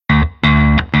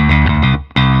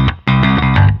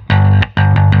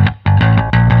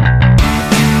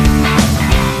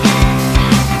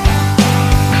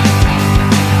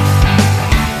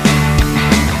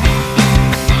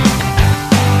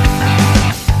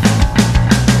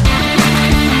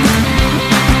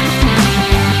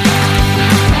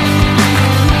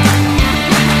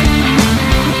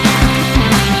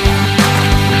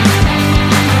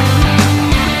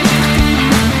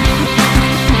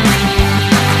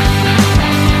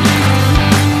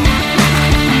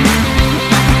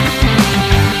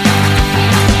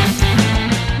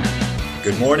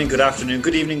morning, good afternoon,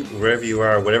 good evening, wherever you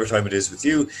are, whatever time it is with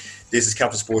you. This is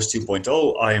Captain Sports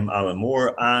 2.0. I am Alan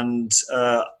Moore, and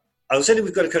I was saying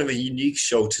we've got a kind of a unique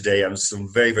show today and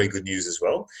some very, very good news as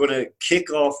well. We're going to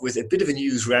kick off with a bit of a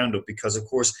news roundup because, of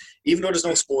course, even though there's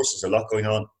no sports, there's a lot going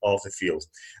on off the field.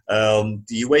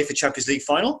 The UEFA Champions League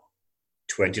final,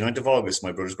 29th of August,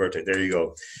 my brother's birthday. There you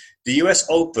go. The US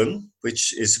Open,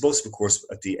 which is supposed to be, of course,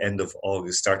 at the end of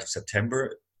August, start of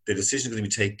September. The decision is going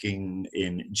to be taken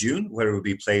in June, whether it will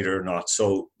be played or not.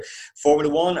 So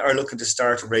Formula One are looking to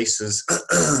start races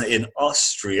in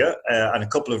Austria and a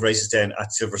couple of races then at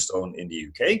Silverstone in the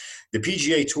UK. The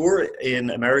PGA Tour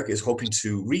in America is hoping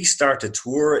to restart the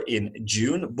tour in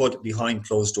June, but behind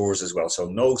closed doors as well. So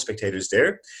no spectators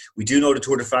there. We do know the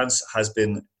Tour de France has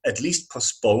been at least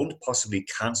postponed, possibly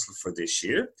cancelled for this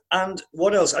year. And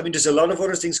what else? I mean, there's a lot of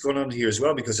other things going on here as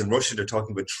well, because in Russia, they're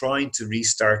talking about trying to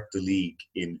restart the league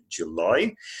in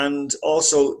July. And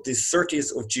also the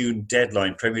 30th of June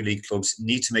deadline, Premier League clubs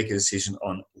need to make a decision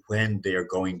on when they are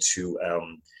going to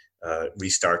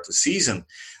restart the season.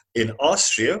 In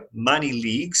Austria, many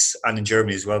leagues, and in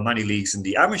Germany as well, many leagues in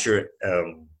the amateur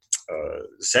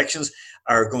sections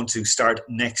are going to start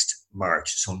next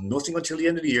March. So nothing until the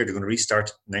end of the year. They're going to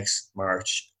restart next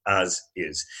March as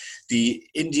is. The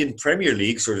Indian Premier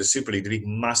League, sort of the Super League, the big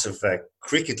massive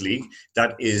cricket league,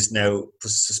 that is now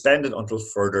suspended until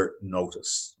further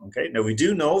notice. Okay. Now we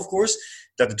do know, of course,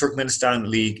 that the Turkmenistan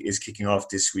League is kicking off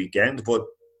this weekend, but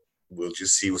we'll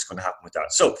just see what's going to happen with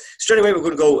that. So straight away, we're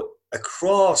going to go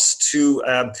across to,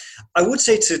 I would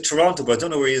say to Toronto, but I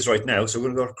don't know where he is right now. So we're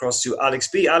going to go across to Alex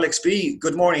B. Alex B,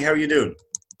 good morning. How are you doing?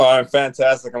 Oh, I'm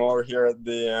fantastic. I'm over here at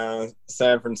the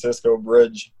San Francisco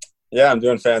Bridge. Yeah, I'm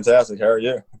doing fantastic. How are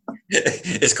you?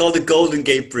 It's called the Golden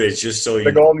Gate Bridge, just so you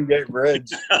know. The Golden Gate Bridge.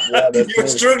 Yeah, you're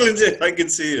struggling to, I can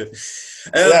see you.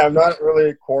 Yeah, I'm not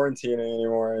really quarantining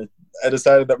anymore. I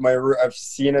decided that I've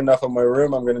seen enough of my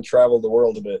room. I'm going to travel the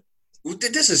world a bit.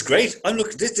 This is great. I'm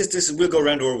looking. This. We'll go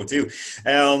around the world with you,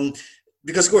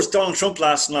 because of course Donald Trump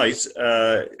last night,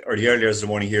 or the earlier in the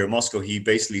morning here in Moscow, he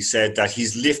basically said that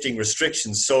he's lifting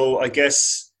restrictions. So I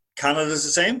guess Canada's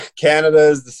the same. Canada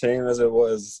is the same as it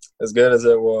was, as good as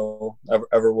it will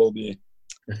ever will be.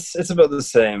 It's about the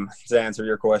same, to answer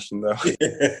your question, though.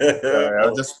 Sorry, I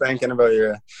was just thinking about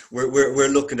you. We're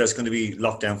looking that's going to be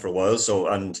locked down for a while. So,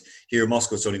 and here in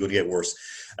Moscow, it's only going to get worse.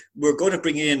 We're going to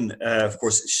bring in, of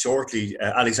course, shortly,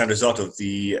 Alexander Zotov,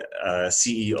 the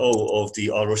CEO of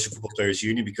the All Russian Football Players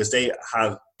Union, because they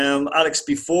have. Alex,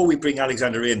 before we bring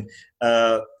Alexander in,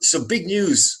 some big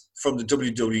news from the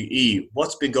WWE.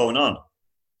 What's been going on?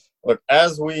 Look,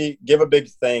 as we give a big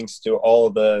thanks to all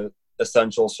of the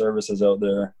essential services out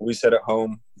there, we sit at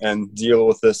home and deal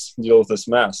with this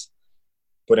mess,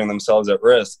 putting themselves at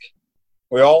risk.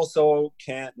 We also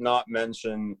can't not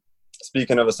mention,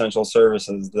 speaking of essential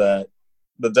services, that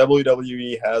the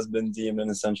WWE has been deemed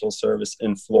an essential service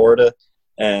in Florida,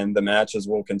 and the matches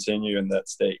will continue in that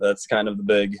state. That's kind of the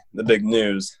big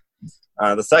news.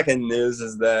 The second news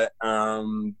is that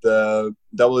the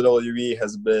WWE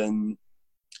has been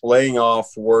laying off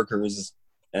workers,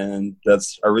 and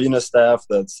that's arena staff,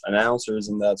 that's announcers,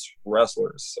 and that's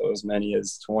wrestlers. So as many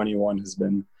as 21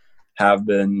 have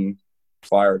been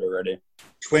fired already.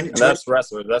 And that's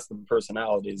wrestlers. That's the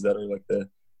personalities that are like the.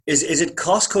 Is it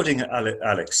cost cutting,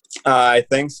 Alex? I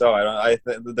think so.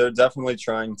 They're definitely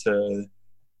trying to,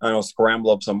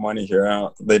 scramble up some money here.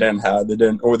 They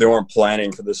weren't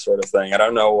planning for this sort of thing. I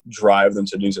don't know what drive them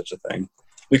to do such a thing.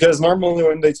 Because normally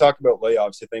when they talk about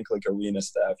layoffs, you think like arena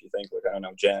staff, you think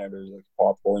like, janitors, like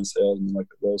popcorn salesmen, like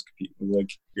those people,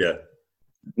 like, yeah,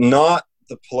 not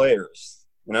the players,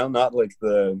 not like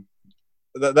that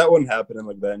wouldn't happen in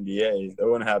like the NBA. That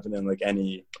wouldn't happen in like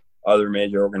any other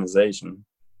major organization.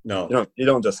 No, you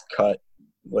don't just cut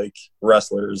like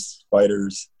wrestlers,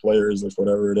 fighters, players, like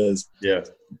whatever it is. Yeah.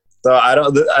 So I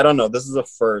don't know. This is a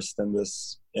first in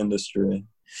this industry.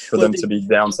 For them to be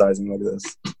downsizing like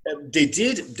this. They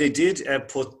did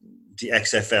put the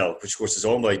XFL, which of course is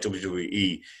owned by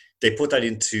WWE, they put that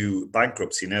into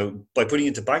bankruptcy. Now, by putting it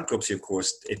into bankruptcy, of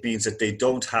course, it means that they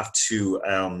don't have to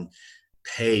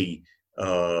pay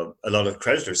a lot of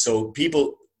creditors. So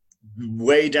people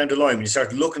way down the line, when you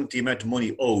start looking at the amount of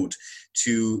money owed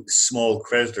to small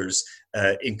creditors,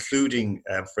 including,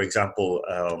 for example,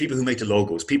 people who make the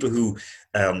logos, people who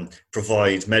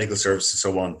provide medical services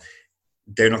and so on,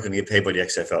 they're not going to get paid by the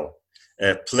XFL.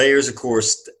 Players, of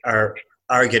course, are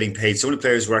getting paid. Some of the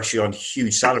players were actually on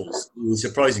huge salaries. It was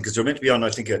surprising because they're meant to be on, I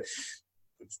think,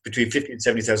 between $50,000 and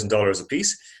 $70,000 a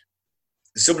piece.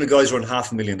 some of the guys run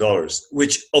 $500,000,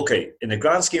 which, okay, in the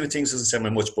grand scheme of things doesn't sound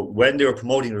like much, but when they were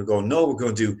promoting, they're going, no, we're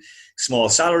going to do small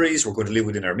salaries, we're going to live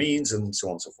within our means, and so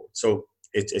on and so forth. So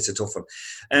it's a tough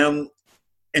one.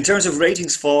 In terms of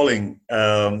ratings falling,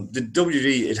 the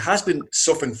WWE, it has been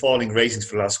suffering falling ratings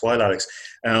for the last while, Alex.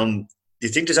 Do you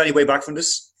think there's any way back from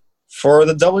this? For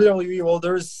the WWE, well,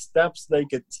 there's steps they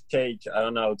could take,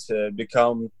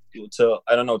 to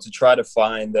try to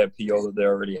find the appeal that they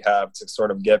already have to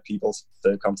sort of get people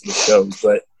to come to the shows.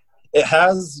 But it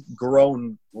has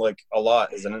grown like a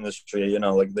lot as an industry,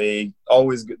 like they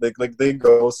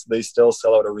still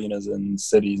sell out arenas in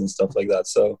cities and stuff like that.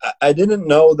 So I didn't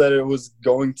know that it was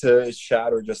going to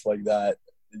shatter just like that,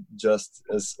 just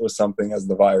as was something as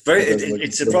the virus.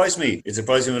 It surprised me. It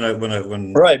surprised me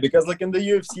when right, because like in the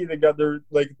UFC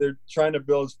they're trying to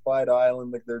build Fight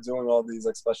Island, like they're doing all these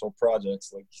like special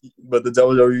projects, but the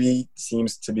WWE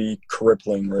seems to be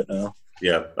crippling right now.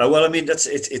 Yeah, well, I mean, that's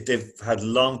it. They've had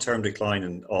long-term decline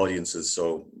in audiences.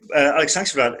 So, Alex,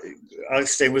 thanks for that.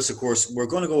 Alex, stay with us, of course. We're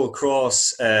going to go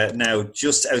across now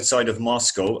just outside of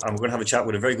Moscow, and we're going to have a chat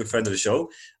with a very good friend of the show.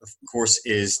 Of course,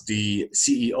 is the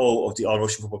CEO of the All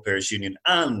Russian Football Players Union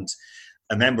and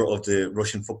a member of the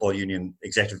Russian Football Union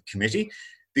Executive Committee.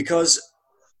 Because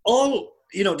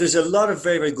there's a lot of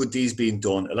very, very good deeds being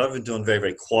done. A lot of it done very,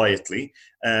 very quietly.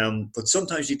 But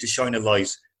sometimes you need to shine a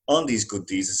light on these good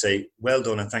deeds and say, well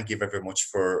done and thank you very, very much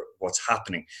for what's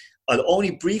happening. I'll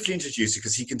only briefly introduce it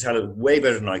because he can tell it way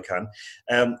better than I can.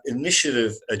 A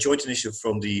joint initiative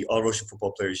from the All Russian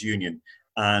Football Players Union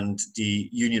and the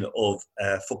Union of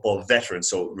Football Veterans,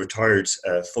 so retired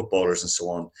footballers and so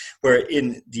on, where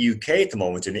in the UK at the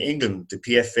moment, in England, the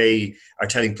PFA are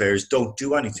telling players, don't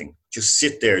do anything. Just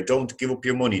sit there. Don't give up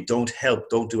your money. Don't help.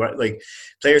 Don't do it. Like,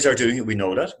 players are doing it. We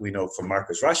know that. We know from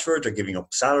Marcus Rashford, they're giving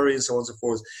up salary and so on and so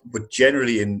forth. But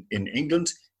generally in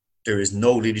England, there is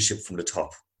no leadership from the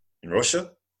top. In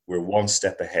Russia, we're one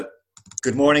step ahead.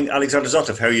 Good morning, Alexander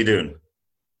Zotov. How are you doing?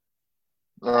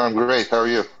 I'm great. How are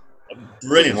you?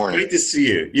 Brilliant. Great to see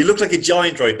you. You look like a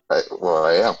giant right now.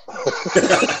 I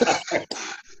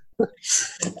am.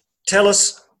 Tell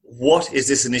us, what is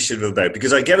this initiative about?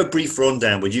 Because I gave a brief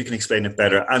rundown, but you can explain it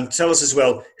better. And tell us as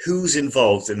well who's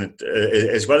involved in it,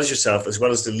 as well as yourself, as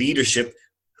well as the leadership.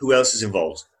 Who else is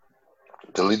involved?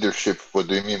 The leadership? What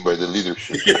do you mean by the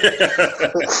leadership?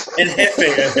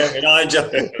 No, I'm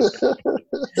joking.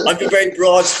 I'm being very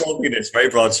broad stroke in this, very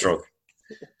broad stroke.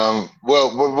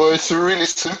 Well, it's really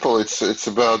simple. It's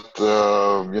about,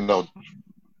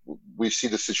 we see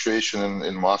the situation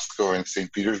in Moscow and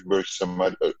St. Petersburg, some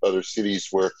other cities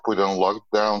were put on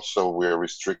lockdown, so we're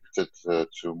restricted to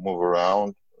move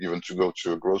around. Even to go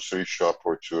to a grocery shop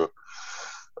or to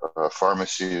a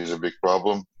pharmacy is a big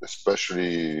problem,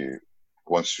 especially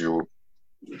once you're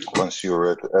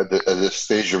at the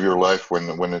stage of your life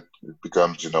when it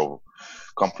becomes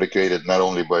complicated, not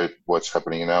only by what's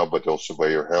happening now but also by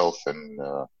your health, and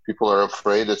people are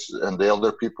afraid, and the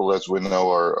elder people, as we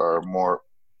know, are more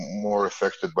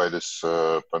affected by this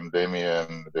pandemic,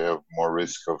 and they have more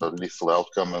risk of a lethal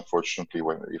outcome, unfortunately,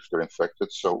 if they're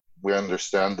infected. So we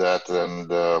understand that, and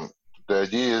the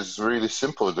idea is really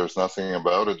simple. There's nothing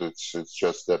about it. It's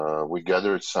just that we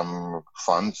gathered some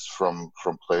funds from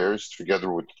players,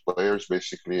 together with players,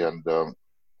 basically, and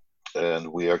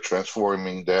we are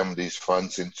transforming these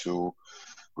funds into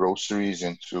groceries,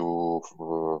 into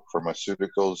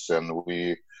pharmaceuticals, and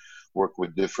we work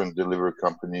with different delivery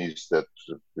companies that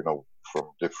from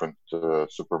different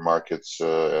supermarkets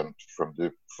and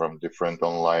from different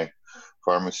online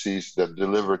pharmacies that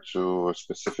deliver to a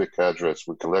specific address.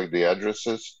 We collect the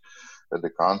addresses,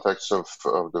 the contacts of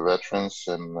the veterans,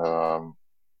 and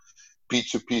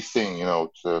P2P thing,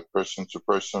 to person to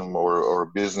person or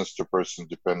business to person,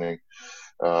 depending.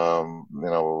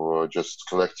 Just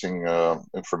collecting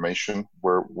information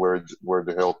where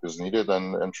the help is needed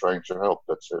and trying to help.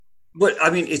 That's it. But I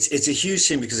mean, it's a huge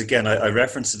thing because, again, I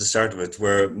referenced at the start of it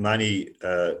where many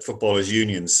footballers'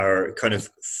 unions are kind of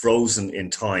frozen in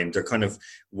time. They're kind of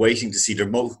waiting to see. They're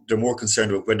more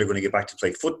concerned about when they're going to get back to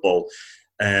play football,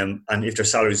 and if their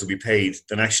salaries will be paid,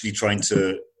 than actually trying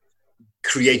to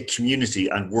create community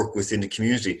and work within the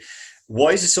community.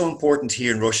 Why is it so important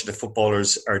here in Russia that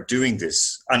footballers are doing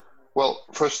this? Well,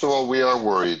 first of all, we are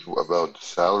worried about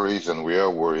salaries, and we are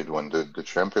worried when the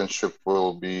championship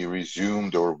will be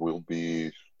resumed or will be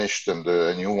finished and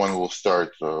a new one will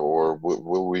start, or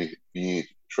will we be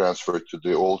transferred to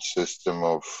the old system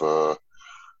of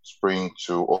spring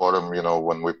to autumn,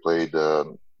 when we played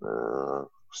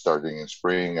starting in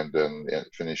spring and then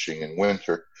finishing in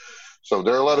winter. So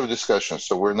there are a lot of discussions.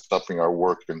 So we're not stopping our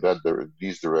work in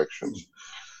these directions.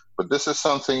 But this is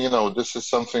something, this is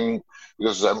something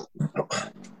because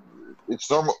it's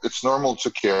normal. It's normal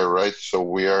to care, right?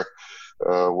 So I'm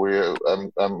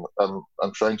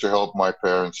trying to help my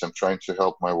parents. I'm trying to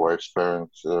help my wife's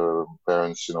parents,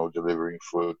 delivering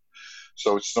food.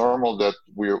 So it's normal that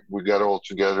we got all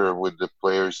together with the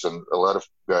players, and a lot of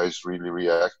guys really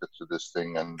reacted to this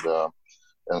thing and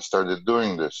started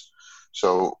doing this.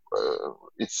 So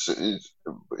it's a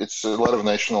lot of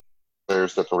national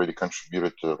players that already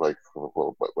contributed to, like,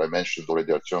 well, I mentioned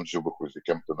already Artyom Zubov, who's the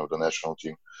captain of the national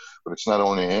team, but it's not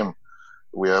only him.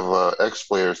 We have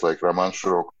ex-players like Roman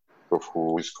Shirokov,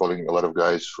 who is calling a lot of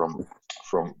guys from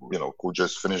who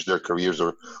just finished their careers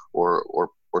or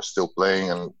still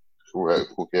playing, and who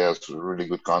he has really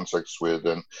good contacts with,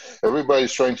 and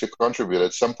everybody's trying to contribute.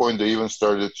 At some point, they even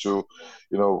started to,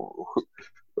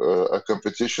 a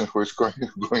competition who is going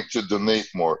to donate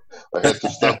more. I had to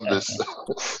stop this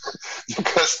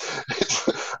because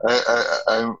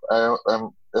I'm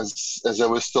as I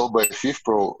was told by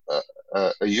FIFPro,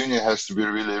 a union has to be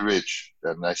really rich,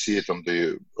 and I see it on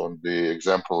the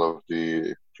example of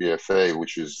the PFA,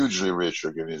 which is a hugely rich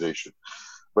organization.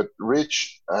 But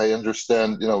rich, I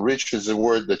understand, rich is a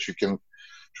word that you can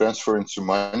transfer into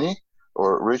money,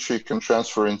 or rich you can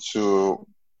transfer into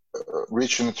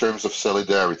rich in terms of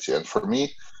solidarity. And for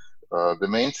me, the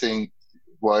main thing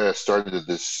why I started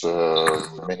this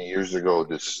many years ago,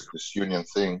 this union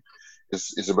thing,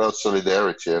 is about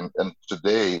solidarity. And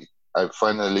today, I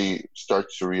finally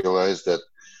start to realize that,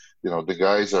 the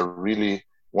guys are really,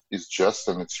 it's just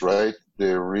and it's right.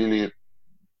 They really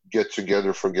get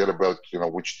together, forget about,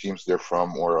 which teams they're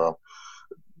from or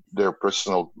their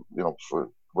personal, for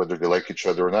whether they like each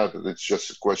other or not. It's just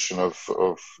a question of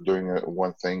doing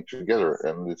one thing together,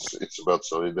 and it's about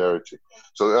solidarity.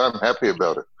 So I'm happy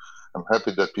about it. I'm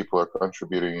happy that people are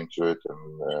contributing into it,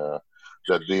 and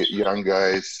that the young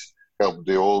guys help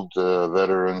the old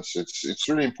veterans. It's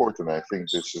really important. I think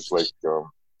this is like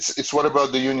it's what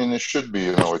about the union it should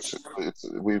be.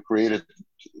 We've created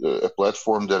a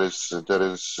platform that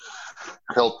is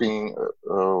helping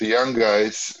the young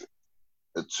guys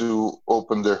to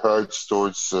open their hearts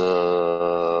towards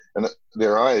and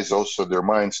their eyes, also their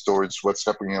minds towards what's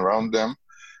happening around them.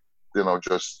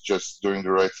 Just doing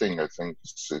the right thing. I think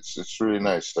it's really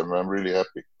nice. I'm really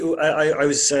happy. I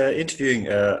was interviewing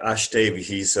Ash Davey.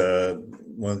 He's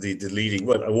one of the leading,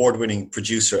 award-winning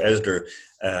producer, editor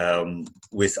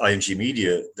with IMG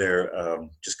Media there.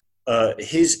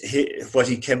 What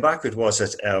he came back with was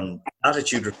that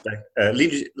attitude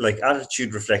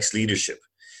reflects leadership.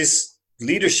 This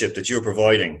leadership that you're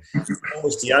providing,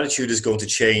 the attitude is going to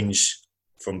change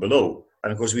from below.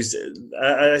 And of course,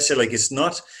 I said, it's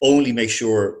not only make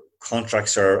sure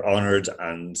contracts are honoured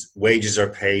and wages are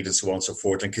paid and so on and so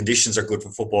forth, and conditions are good for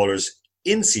footballers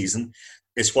in season.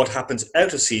 It's what happens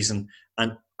out of season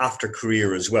and after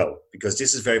career as well, because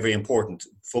this is very, very important.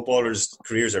 Footballers'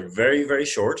 careers are very, very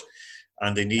short,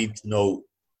 and they need to know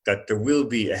that there will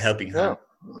be a helping hand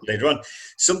later on.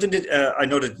 Something that I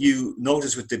know that you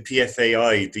noticed with the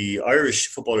PFAI, the Irish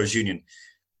Footballers Union.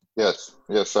 Yes,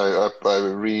 I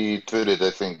retweeted, I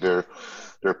think, their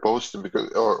post, because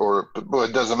well,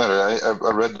 it doesn't matter.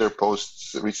 I read their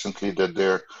posts recently that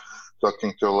they're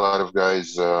talking to a lot of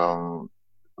guys about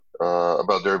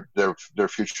their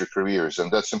future careers, and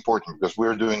that's important because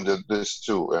we're doing this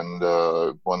too. And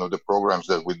one of the programs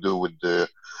that we do with the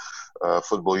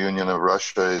Football Union of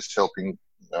Russia is helping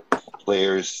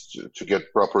players to get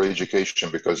proper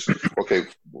education, because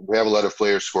we have a lot of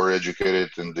players who are educated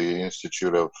in the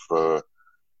Institute of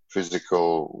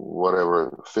Physical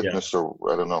Fitness, or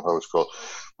I don't know how it's called,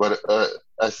 but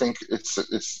I think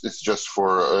it's just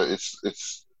for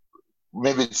it's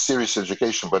maybe it's serious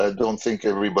education, but I don't think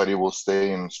everybody will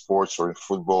stay in sports or in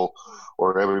football,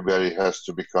 or everybody has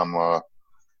to become a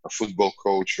football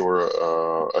coach or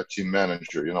a team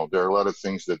manager. There are a lot of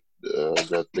things that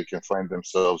they can find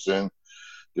themselves in,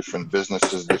 different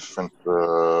businesses, different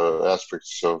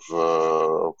aspects of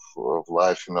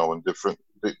life, and different.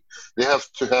 They have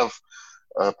to have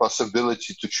a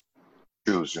possibility to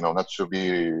choose, not to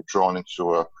be drawn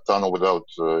into a tunnel without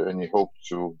any hope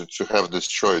to have this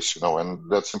choice, and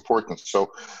that's important.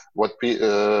 So what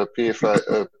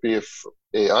PFAI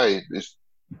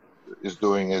is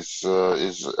doing is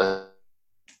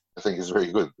I think is very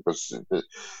good, because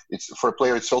it's for a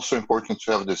player. It's also important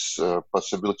to have this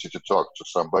possibility to talk to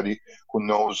somebody who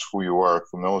knows who you are,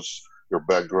 who knows your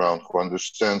background, who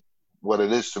understands what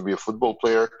it is to be a football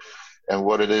player and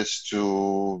what it is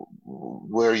to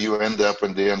where you end up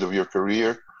at the end of your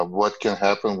career, what can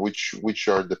happen, which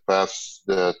are the paths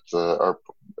that are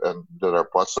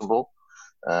possible,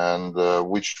 and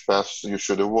which paths you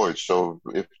should avoid. So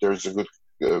if there's a good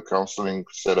counseling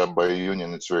set up by a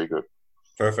union, it's very good.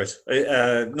 Perfect.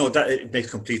 No, that it makes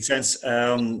complete sense.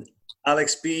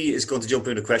 Alex B is going to jump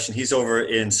in a question. He's over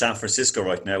in San Francisco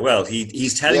right now. Well,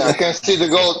 he's telling Yeah, us. I can see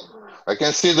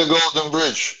the Golden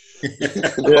Bridge.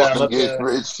 Yeah, Golden Gate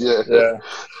Bridge. Yeah.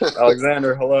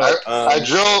 Alexander, hello. I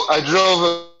drove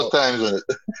a times on it.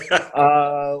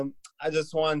 I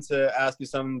just wanted to ask you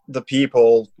something the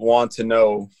people want to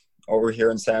know over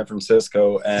here in San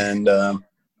Francisco, and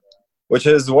which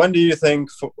is, when do you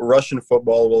think Russian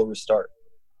football will restart?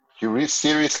 You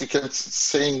seriously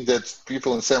saying that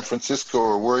people in San Francisco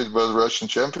are worried about the Russian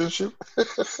championship?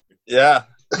 Yeah,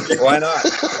 why not?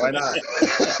 Why not?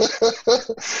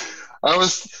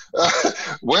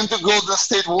 When the Golden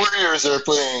State Warriors are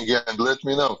playing again, let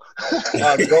me know.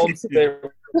 The Golden State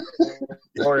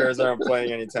Warriors aren't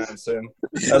playing anytime soon.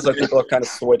 That's why people have kind of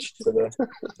switched to the.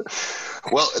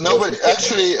 Well, nobody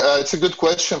actually. It's a good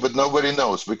question, but nobody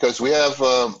knows, because we have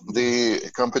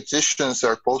the competitions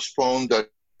are postponed at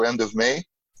the end of May.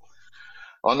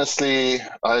 Honestly,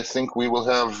 I think we will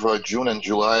have June and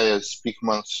July as peak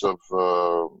months of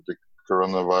the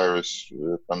coronavirus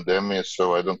pandemic.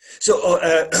 So I don't. So,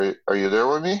 are you there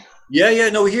with me? Yeah.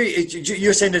 No, here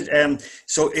you're saying that.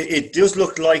 So it does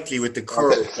look likely with the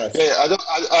curve. Okay. Yeah,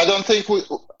 I don't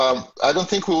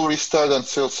think we will restart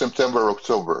until September,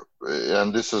 October,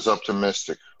 and this is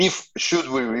optimistic. Should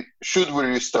we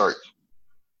restart?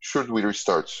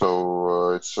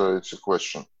 So it's a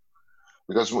question,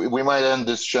 because we might end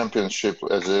this championship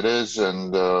as it is,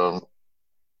 and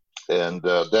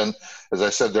then, as I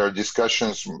said, there are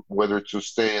discussions whether to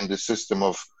stay in the system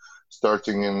of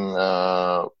starting in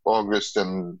August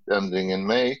and ending in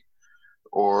May,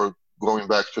 or going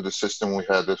back to the system we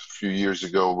had a few years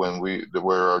ago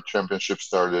where our championship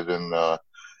started in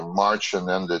March and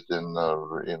ended in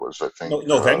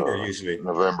November usually.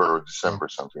 November or December,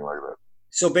 something like that.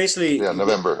 So basically, end of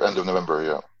November.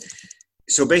 Yeah.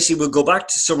 So basically, we'll go back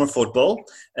to summer football.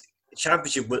 The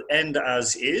championship will end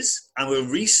as is, and we'll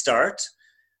restart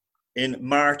in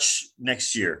March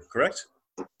next year. Correct?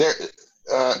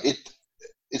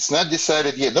 It's not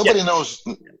decided yet. Nobody knows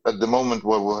at the moment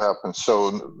what will happen.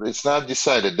 So it's not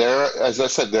decided. As I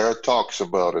said, there are talks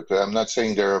about it. I'm not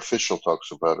saying there are official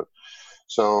talks about it.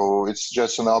 So it's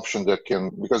just an option that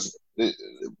can, because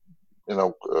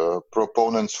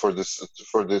proponents for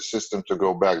this system to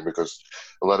go back, because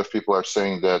a lot of people are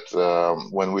saying that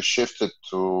when we shifted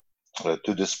to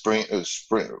the spring,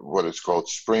 what it's called,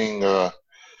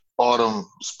 autumn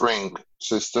spring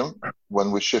system,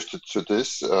 when we shifted to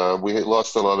this, we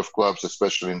lost a lot of clubs,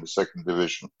 especially in the second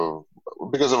division,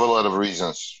 because of a lot of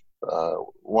reasons.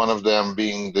 One of them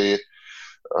being the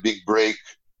big break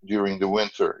during the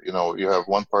winter. You have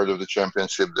one part of the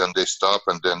championship, then they stop,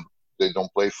 and then they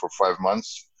don't play for 5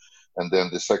 months, and then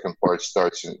the second part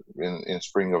starts in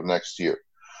spring of next year.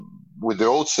 With the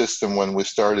old system, when we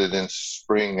started in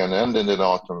spring and ended in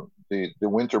autumn, the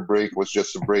winter break was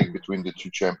just a break between the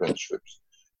two championships,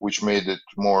 which made it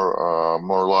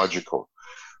more logical.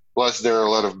 Plus, there are a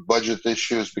lot of budget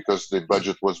issues, because the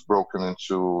budget was broken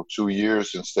into 2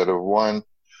 years instead of one.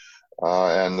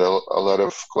 And a lot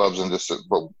of clubs in this,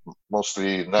 well,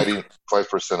 mostly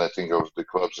 95%, I think, of the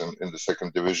clubs in the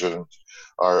second division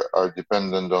are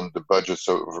dependent on the budgets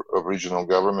of regional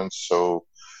governments. So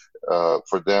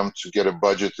for them to get a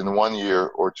budget in 1 year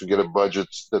or to get a budget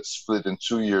that's split in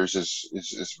 2 years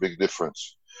is a big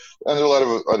difference, and a lot of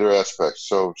other aspects.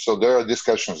 So there are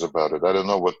discussions about it. I don't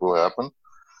know what will happen,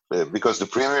 because the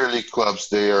Premier League clubs,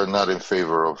 they are not in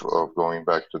favor of going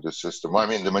back to the system. I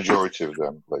mean, the majority of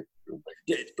them, like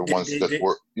the ones that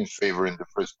were in favor in the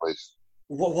first place.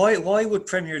 Why would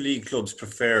Premier League clubs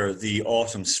prefer the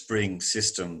autumn-spring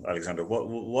system, Alexander?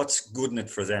 What's good in it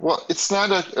for them? Well, it's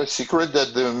not a secret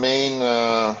that the main,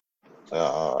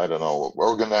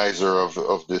 organizer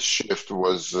of this shift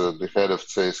was the head of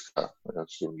CSKA,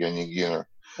 that's Evgeny Giner.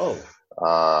 Oh.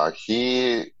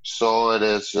 He saw it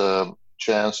as a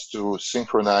chance to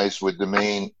synchronize with the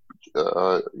main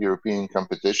European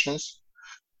competitions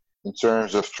in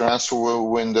terms of transfer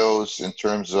windows, in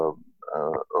terms of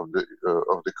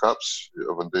the cups,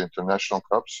 of the international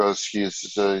cups, because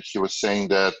he was saying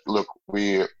that, look,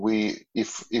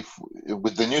 if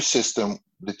with the new system,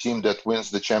 the team that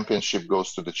wins the championship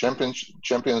goes to the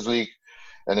Champions League,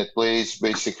 and it plays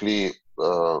basically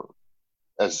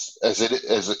as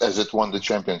it won the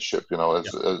championship, as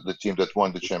the team that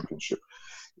won the championship.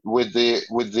 With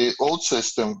the old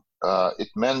system, it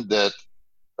meant that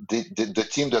the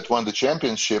team that won the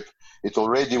championship, it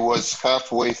already was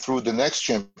halfway through the next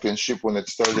championship when it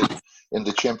started in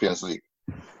the Champions League.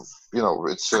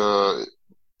 it's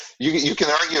you can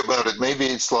argue about it. Maybe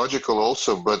it's logical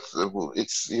also, but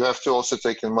it's you have to also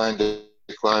take in mind the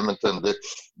climate and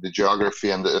the geography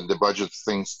and the budget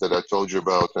things that I told you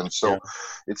about. And so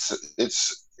it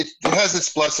has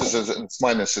its pluses and its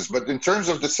minuses. But in terms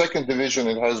of the second division,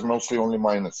 it has mostly only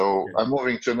minus. So I'm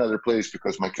moving to another place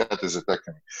because my cat is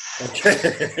attacking me.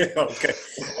 Okay. Okay.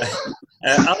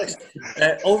 Alex,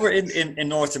 over in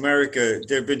North America,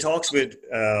 there have been talks with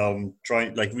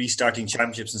restarting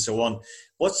championships and so on.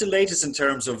 What's the latest in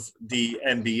terms of the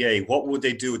NBA? What would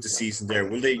they do with the season there?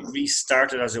 Will they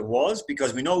restart it as it was?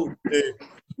 Because we know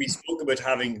we spoke about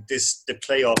having the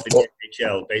playoff in the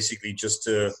NHL, basically just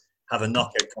to have a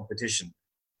knockout competition.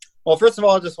 Well, first of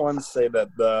all, I just wanted to say that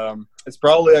it's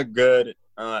probably a good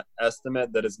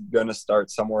estimate that it's going to start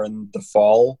somewhere in the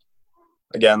fall.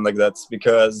 Again, that's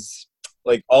because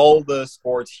all the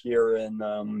sports here in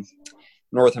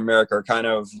North America are kind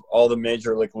of, all the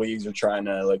major leagues are trying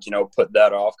to put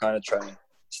that off, kind of trying to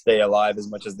stay alive as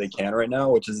much as they can right now,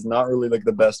 which is not really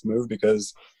the best move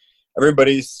because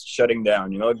everybody's shutting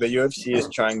down. The UFC is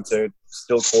trying to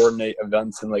still coordinate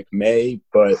events in May,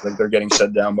 but they're getting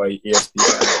shut down by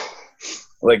ESPN.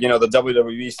 The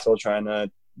WWE is still trying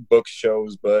to book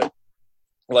shows, but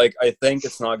I think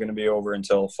it's not going to be over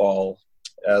until fall,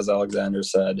 as Alexander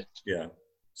said. Yeah.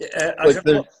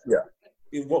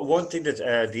 One thing that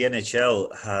the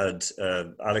NHL had,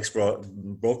 Alex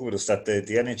broke with us, that the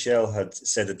NHL had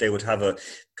said that they would have a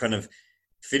kind of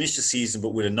finish the season,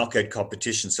 but with a knockout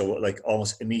competition, so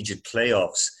almost immediate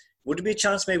playoffs. Would there be a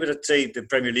chance maybe that, say, the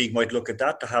Premier League might look at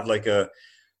that to have a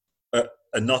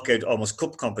knockout almost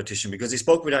cup competition? Because they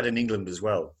spoke with that in England as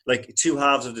well. Two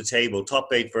halves of the table, top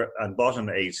 8 and bottom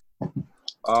 8.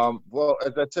 Well,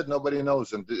 as I said, nobody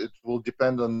knows, and it will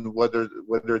depend on whether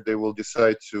they will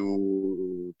decide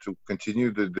to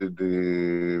continue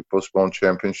the postponed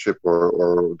championship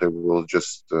or they will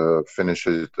just finish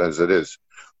it as it is.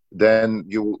 Then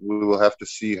we will have to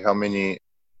see how many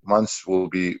months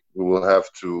we will have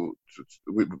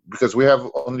because we have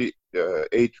only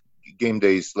 8 game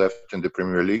days left in the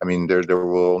Premier League. I mean, there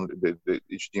will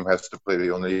each team has to play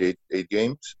only 8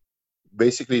 games.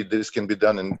 Basically, this can be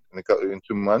done in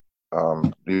 2 months,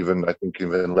 I think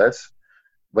even less.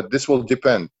 But this will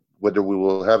depend whether we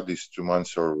will have these 2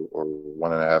 months or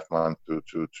 1.5 months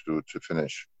to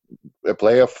finish. A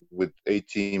playoff with 8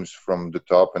 teams from the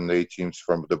top and 8 teams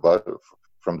from the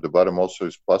bottom also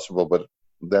is possible, but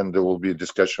then there will be a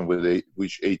discussion with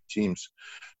which 8 teams,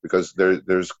 because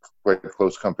there's quite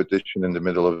close competition in the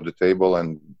middle of the table,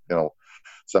 and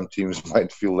some teams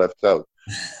might feel left out.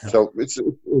 So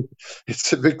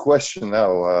it's a big question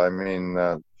now. I mean,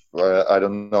 I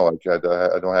don't know.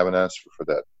 I don't have an answer for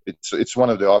that. It's one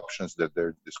of the options that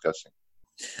they're discussing.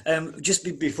 Just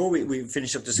before we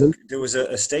finish up this, there was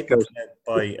a statement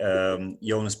by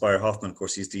Jonas Bayer-Hoffmann. Of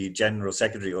course, he's the General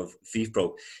Secretary of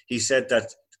FIFPro. He said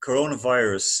that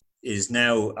coronavirus is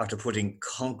now, after putting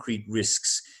concrete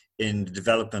risks in the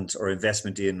development or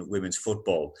investment in women's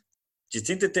football. Do you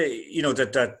think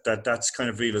that that's kind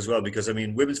of real as well? Because, I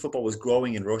mean, women's football was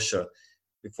growing in Russia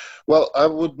before. Well, I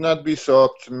would not be so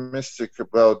optimistic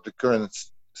about the current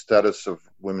status of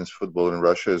women's football in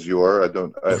Russia as you are.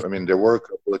 I mean, there were a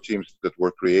couple of teams that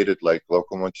were created, like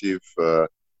Lokomotiv.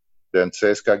 Then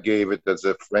CSKA gave it as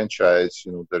a franchise.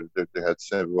 They had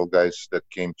several guys that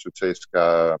came to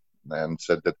CSKA and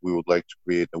said that we would like to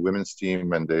create a women's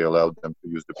team, and they allowed them to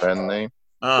use the brand name.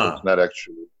 So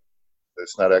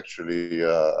it's not actually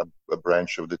a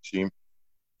branch of the team.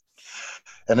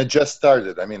 And it just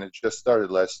started. I mean, it just started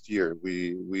last year.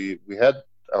 We had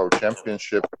our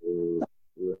championship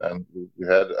and we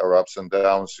had our ups and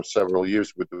downs for several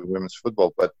years with the women's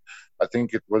football, but I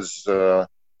think it was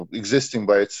existing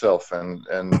by itself, and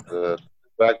the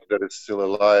fact that it's still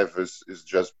alive is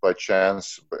just by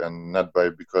chance and not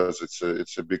because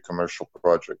it's a big commercial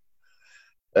project.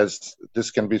 As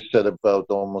this can be said about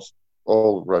almost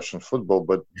all Russian football,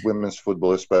 but women's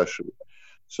football especially.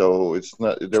 So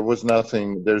there's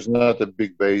not a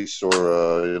big base, or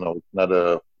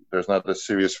there's not a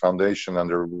serious foundation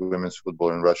under women's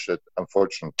football in Russia,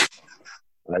 unfortunately.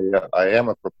 I am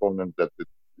a proponent that it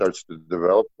starts to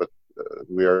develop, but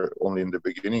we are only in the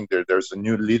beginning. There's a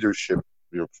new leadership,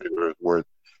 your favorite word,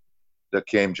 that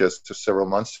came just several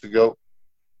months ago.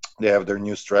 They have their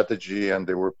new strategy, and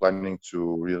they were planning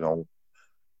to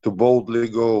boldly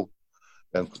go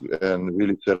and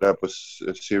really set up a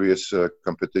serious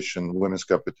competition, women's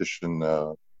competition,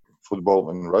 football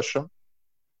in Russia.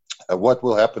 What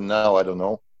will happen now, I don't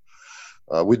know.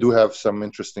 We do have some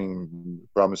interesting,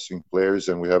 promising players,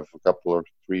 and we have a couple or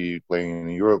 3 playing in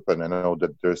Europe, and I know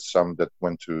that there's some that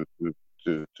went to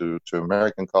to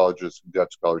American colleges who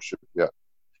got scholarship. Yeah,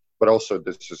 but also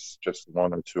this is just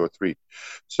one or two or three.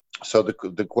 So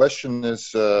the question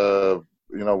is, I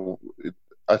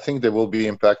think they will be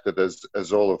impacted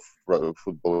as all of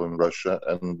football in Russia,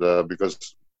 and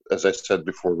because, as I said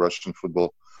before, Russian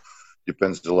football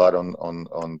depends a lot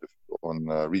on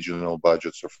regional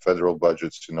budgets or federal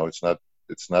budgets.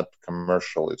 It's not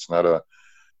commercial. It's not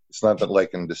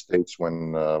like in the States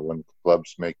when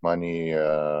clubs make money,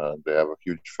 they have a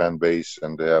huge fan base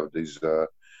and they have these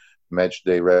match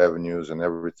day revenues and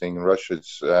everything. In Russia,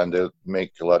 and they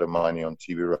make a lot of money on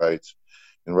TV rights.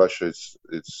 In Russia,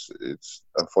 it's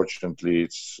unfortunately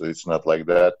it's not like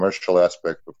that. Commercial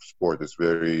aspect of sport is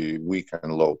very weak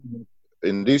and low.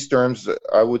 In these terms,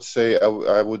 I would say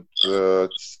I would say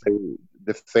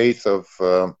the fate of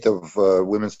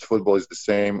women's football is the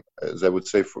same as I would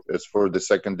say as for the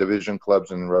second division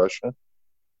clubs in Russia,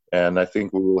 and I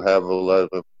think we will have a lot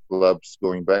of clubs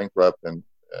going bankrupt, and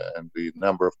the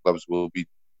number of clubs will be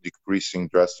decreasing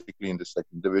drastically in the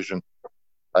second division.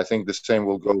 I think the same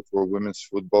will go for women's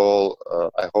football.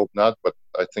 I hope not, but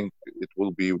I think it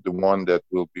will be the one that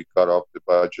will be cut off the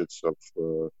budgets of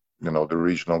the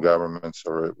regional governments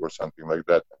or something like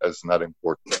that as not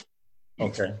important.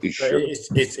 Okay,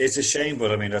 it's a shame,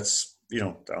 but I mean that's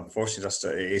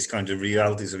unfortunately it's kind of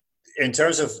realities. In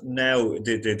terms of now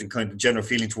the kind of general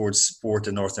feeling towards sport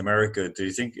in North America, do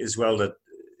you think as well that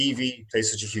TV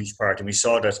plays such a huge part? And we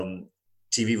saw that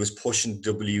TV was pushing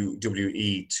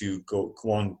WWE to go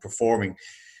on performing.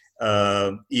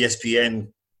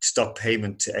 ESPN stopped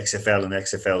payment to XFL, and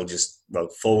XFL just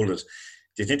folded.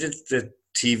 Do you think that the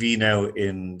TV now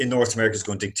in North America is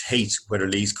going to dictate whether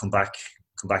leagues come back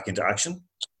into action?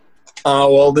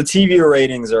 Well, the TV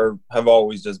ratings have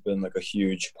always just been like a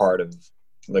huge part of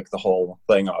like the whole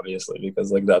thing, obviously,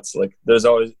 because like that's like there's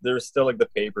still like the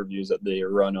pay-per-views that they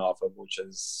run off of, which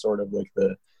is sort of like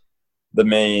the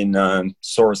main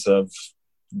source of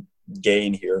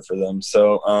gain here for them.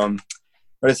 So,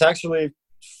 but it's actually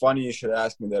funny you should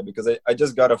ask me that, because I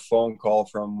just got a phone call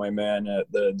from my man at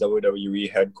the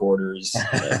WWE headquarters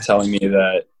telling me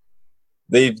that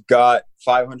they've got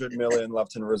 $500 million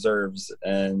left in reserves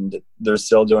and they're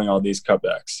still doing all these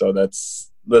cutbacks. So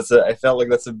I felt like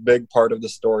that's a big part of the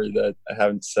story that I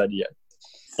haven't said yet.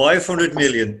 500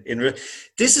 million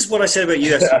this is what I said about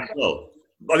UFC as well.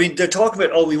 I mean, they're talking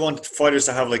about, we want fighters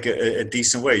to have like a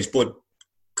decent wage, but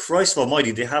Christ almighty,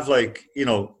 they have like,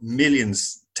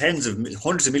 millions, hundreds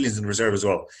of millions in reserve as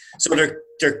well. So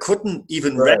they're cutting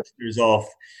even wrestlers off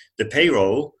the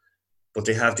payroll, but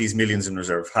they have these millions in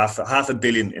reserve, half a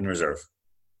billion in reserve.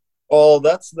 Well,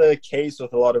 that's the case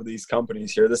with a lot of these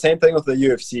companies here. The same thing with the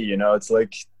UFC, it's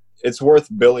like it's worth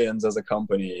billions as a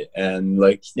company, and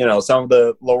like some of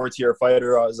the lower tier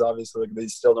fighters obviously like, they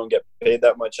still don't get paid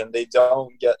that much, and they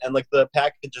don't get, and like the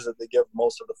packages that they give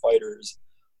most of the fighters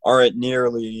aren't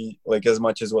nearly like as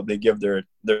much as what they give their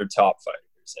top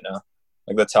fighters,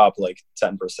 like the top like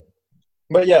 10%.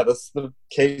 But yeah, that's the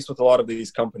case with a lot of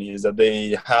these companies, that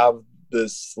they have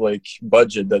this like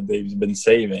budget that they've been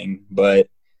saving, but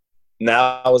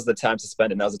now is the time to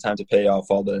spend it. Now's the time to pay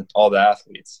off all the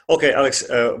athletes. Okay, Alex,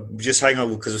 just hang on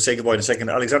because we'll say goodbye in a second.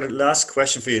 Alexander, last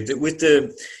question for you. With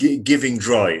the giving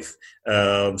drive,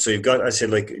 so you've got, I said,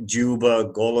 like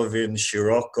Juba, Golovin,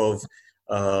 Shirokov,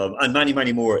 and many,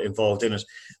 many more involved in it.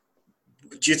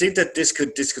 Do you think that this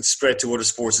could spread to other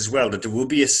sports as well, that there will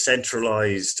be a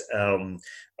centralized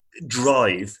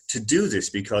drive to do this,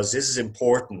 because this is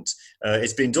important?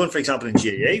 It's been done, for example, in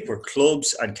GAA, where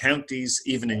clubs and counties,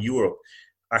 even in Europe,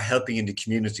 are helping in the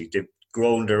community. They've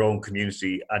grown their own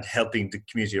community and helping the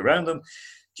community around them.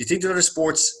 Do you think that other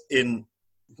sports,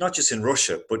 not just in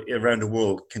Russia, but around the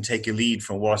world, can take a lead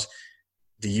from what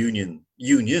the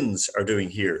unions are doing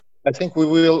here? I think we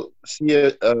will see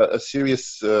a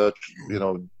serious,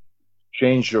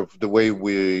 change of the way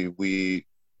we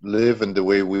live and the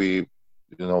way we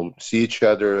see each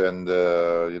other, and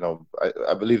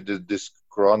I believe that this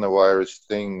coronavirus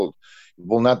thing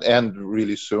will not end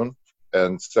really soon.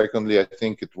 And secondly, I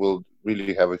think it will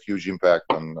really have a huge impact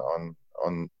on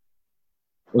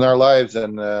our lives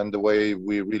and the way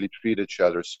we really treat each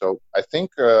other. So I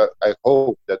think I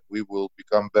hope that we will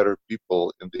become better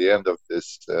people in the end of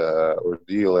this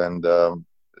ordeal. And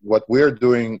what we're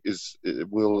doing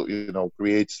will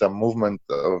create some movement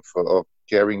of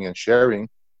caring and sharing.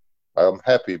 I'm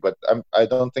happy, but I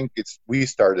don't think we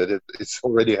started it. It's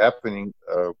already happening.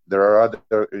 There are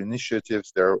other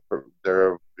initiatives. There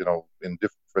are in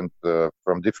different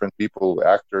from different people,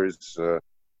 actors.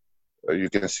 You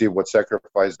can see what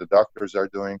sacrifice the doctors are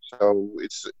doing. So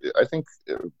I think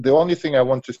the only thing I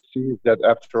want to see is that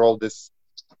after all this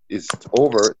is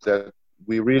over, that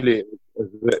we really,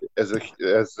 as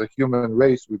a human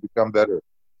race, we become better.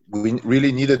 We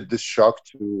really needed this shock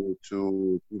to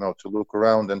look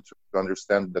around and to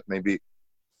understand that maybe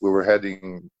we were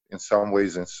heading in some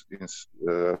ways in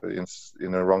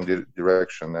a wrong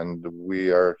direction, and we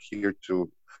are here to.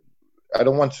 I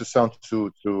don't want to sound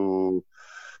too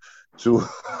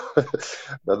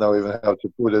don't know even how to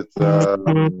put it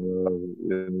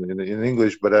in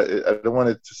English, but I don't want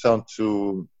it to sound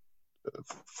too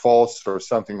false or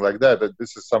something like that.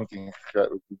 This is something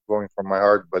going from my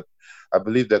heart, but I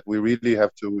believe that we really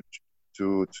have to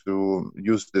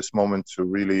use this moment to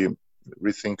really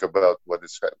rethink about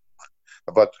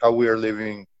about how we are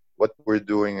living, what we're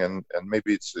doing, and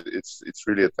maybe it's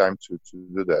really a time to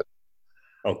do that.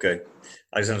 Okay.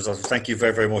 Alexander, thank you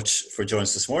very, very much for joining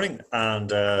us this morning, and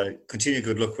continue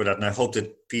good luck with that. And I hope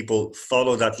that people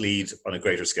follow that lead on a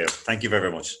greater scale. Thank you very,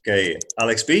 very much. Okay,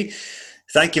 Alex B.,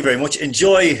 thank you very much.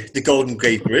 Enjoy the Golden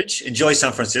Gate Bridge. Enjoy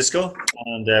San Francisco.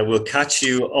 And we'll catch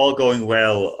you, all going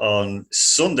well, on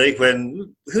Sunday,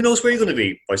 when who knows where you're going to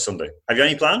be by Sunday. Have you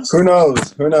any plans? Who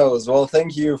knows? Who knows? Well,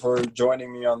 thank you for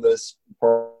joining me on this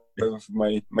part of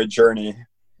my journey.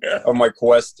 Yeah. Of my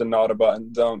quest to not about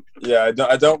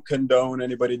I don't condone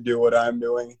anybody do what I'm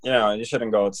doing. You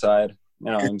shouldn't go outside.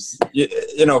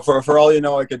 For all you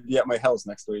know, I could be at my house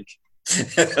next week.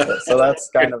 So that's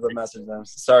kind of the message. I'm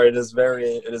sorry, it is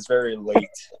very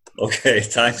late. Okay,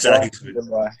 thanks, Alex.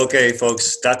 Goodbye. Okay,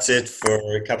 folks, that's it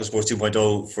for Capital Sports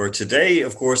 2.0 for today.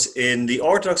 Of course, in the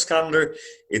Orthodox calendar,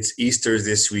 it's Easter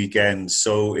this weekend.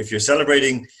 So if you're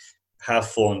celebrating, have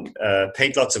fun,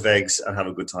 paint lots of eggs, and have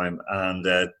a good time. And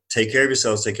take care of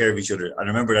yourselves, take care of each other. And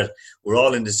remember that we're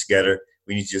all in this together.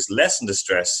 We need to just lessen the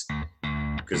stress,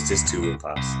 because this too will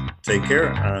pass. Take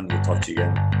care, and we'll talk to you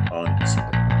again on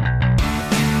Sunday.